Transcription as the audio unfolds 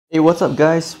Hey, what's up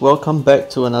guys? Welcome back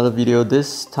to another video.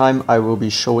 This time I will be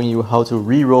showing you how to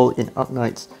re-roll in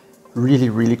Arknights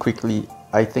really quickly.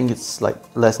 I think it's like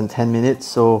less than 10 minutes,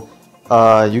 so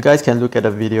you guys can look at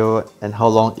the video and how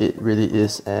long it really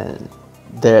is, and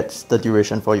that's the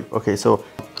duration for you. Okay, so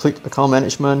click account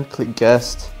management, click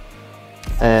guest,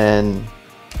 and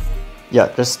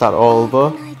yeah, just start all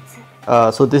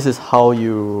over. So this is how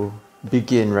you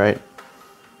begin, right?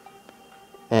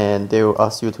 And they will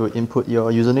ask you to input your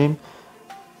username.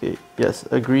 Okay, yes,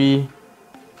 agree.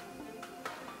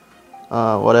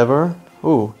 Whatever.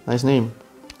 Oh, nice name.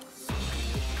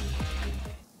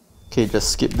 Okay,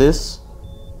 just skip this.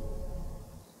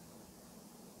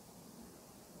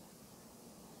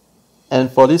 And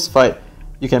for this fight,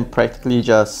 you can practically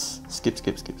just skip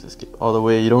all the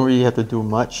way. You don't really have to do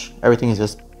much. Everything is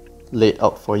just laid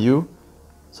out for you.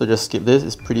 So just skip this.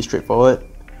 It's pretty straightforward.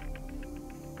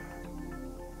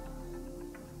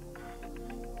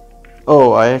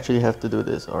 Oh, I actually have to do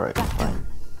this. Alright, fine.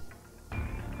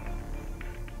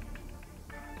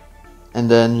 And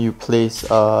then you place,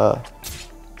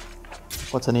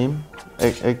 what's her name?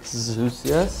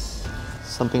 Exusias?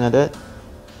 Something like that.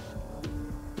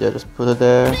 Yeah, just put it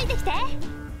there.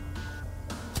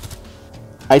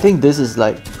 I think this is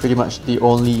like pretty much the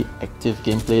only active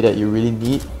gameplay that you really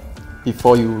need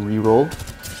before you reroll.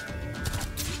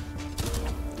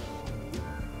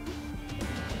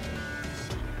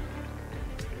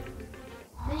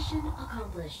 Mission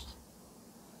accomplished.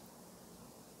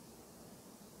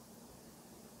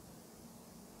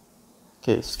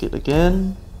 Okay, skip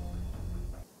again.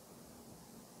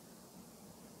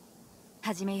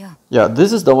 Yeah,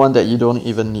 this is the one that you don't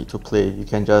even need to play. You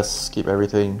can just skip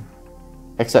everything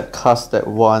except cast that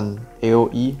one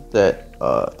AoE that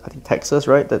I think Texas,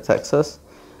 right? That Texas.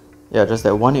 Yeah, just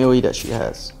that one AoE that she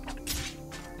has.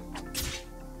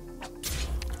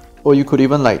 Or you could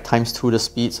even like ×2 the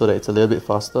speed so that it's a little bit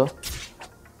faster.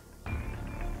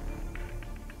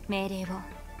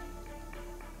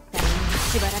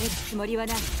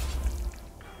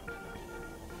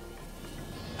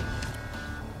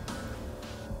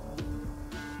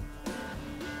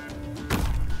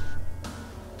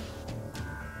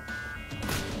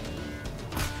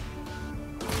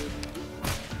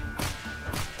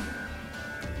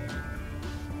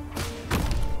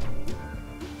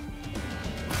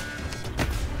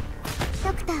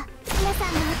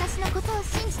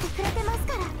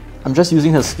 I'm just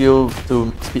using her skill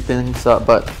to speed things up,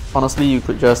 but honestly you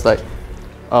could just like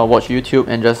watch YouTube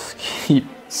and just keep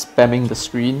spamming the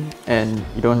screen, and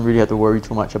you don't really have to worry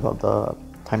too much about the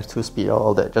 ×2 speed or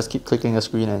all that. Just keep clicking the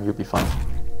screen and you'll be fine.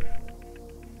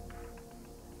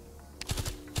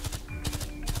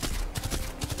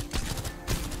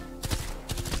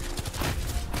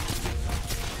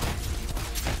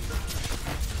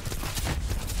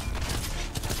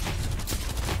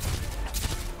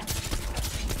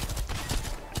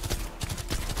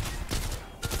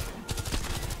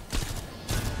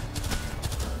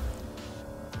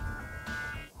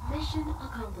 Mission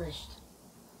accomplished.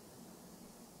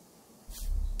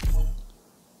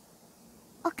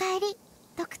 Okaeri,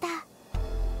 Doctor.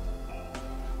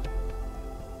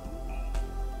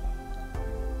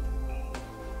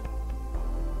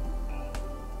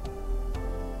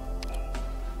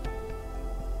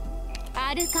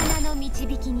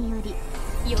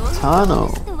 Tano.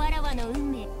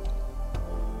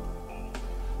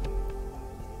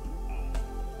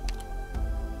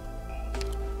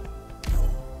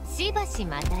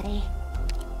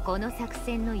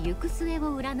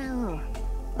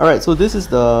 Alright, so this is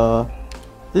the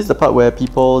part where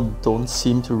people don't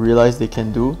seem to realize they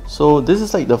can do. So this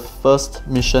is like the first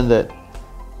mission that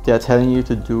they are telling you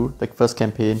to do, like first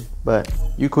campaign, but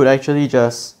you could actually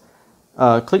just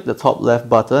click the top left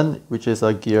button, which is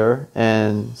a gear,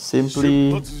 and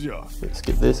simply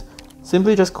skip this.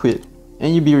 Simply just quit,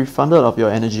 and you'll be refunded of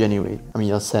your energy anyway. I mean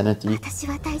your sanity.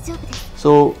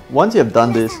 So once you have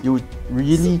done this, you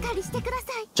really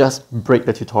just break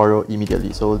the tutorial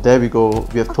immediately. So there we go.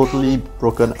 We have totally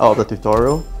broken out of the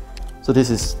tutorial. So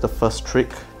this is the first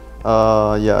trick.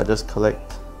 Yeah, just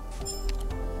collect.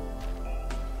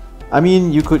 I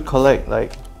mean, you could collect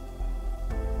like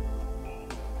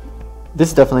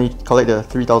this. Definitely collect the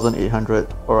 3,800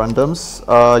 orandums.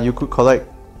 You could collect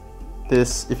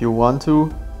this if you want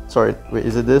to. Sorry, wait,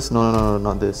 is it this? No,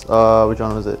 not this. Which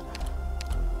one was it?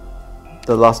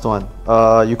 The last one.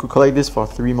 You could collect this for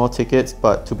 3 more tickets,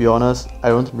 but to be honest, I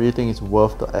don't really think it's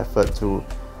worth the effort to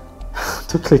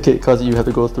to click it, because you have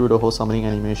to go through the whole summoning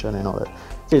animation and all that.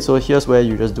 Okay, so here's where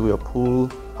you just do your pool.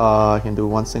 I can do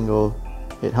one single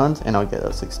hit hunt and I'll get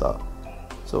a 6 star.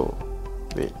 So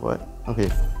wait, what? Okay.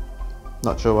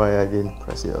 Not sure why I didn't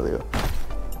press it earlier.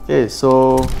 Okay,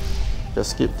 so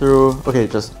just skip through. Okay,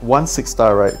 just 1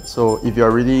 6-star, right? So if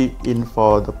you're really in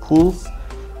for the pools,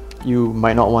 you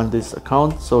might not want this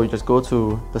account. So you just go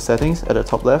to the settings at the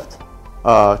top left,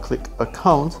 click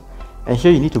account, and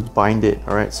here you need to bind it.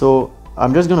 Alright, so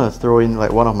I'm just gonna throw in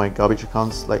like one of my garbage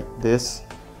accounts like this.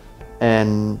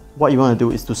 And what you want to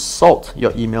do is to salt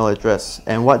your email address,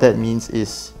 and what that means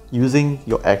is using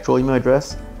your actual email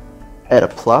address, add a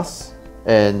plus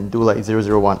and do like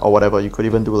 001 or whatever. You could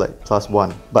even do like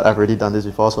 +1, but I've already done this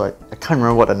before, so I can't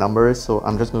remember what the number is, so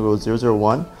I'm just gonna go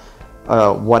 001,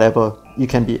 whatever. You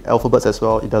can be alphabets as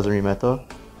well, it doesn't really matter.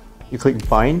 You click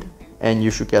bind and you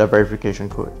should get a verification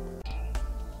code.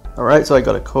 Alright, so I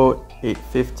got a code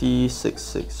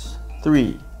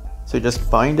 850663. So you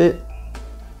just bind it.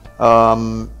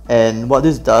 And what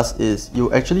this does is you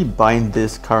actually bind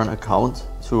this current account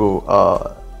to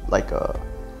like a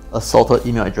salted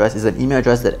email address. It's an email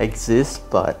address that exists,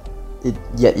 but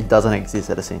yet it doesn't exist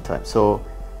at the same time. So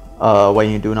what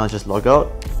you do now is just log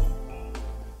out,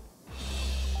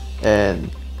 and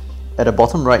at the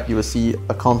bottom right you will see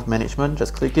account management.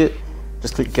 Just click it,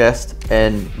 just click guest,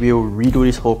 and we'll redo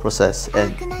this whole process.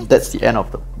 And that's the end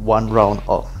of the one round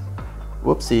of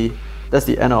whoopsie. That's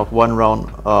the end of one round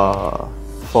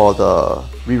for the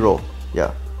reroll.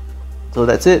 Yeah, so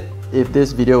that's it. If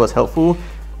this video was helpful,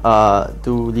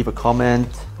 do leave a comment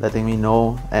letting me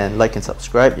know, and like and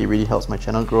subscribe. It really helps my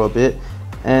channel grow a bit.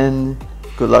 And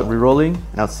good luck rerolling,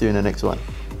 and I'll see you in the next one.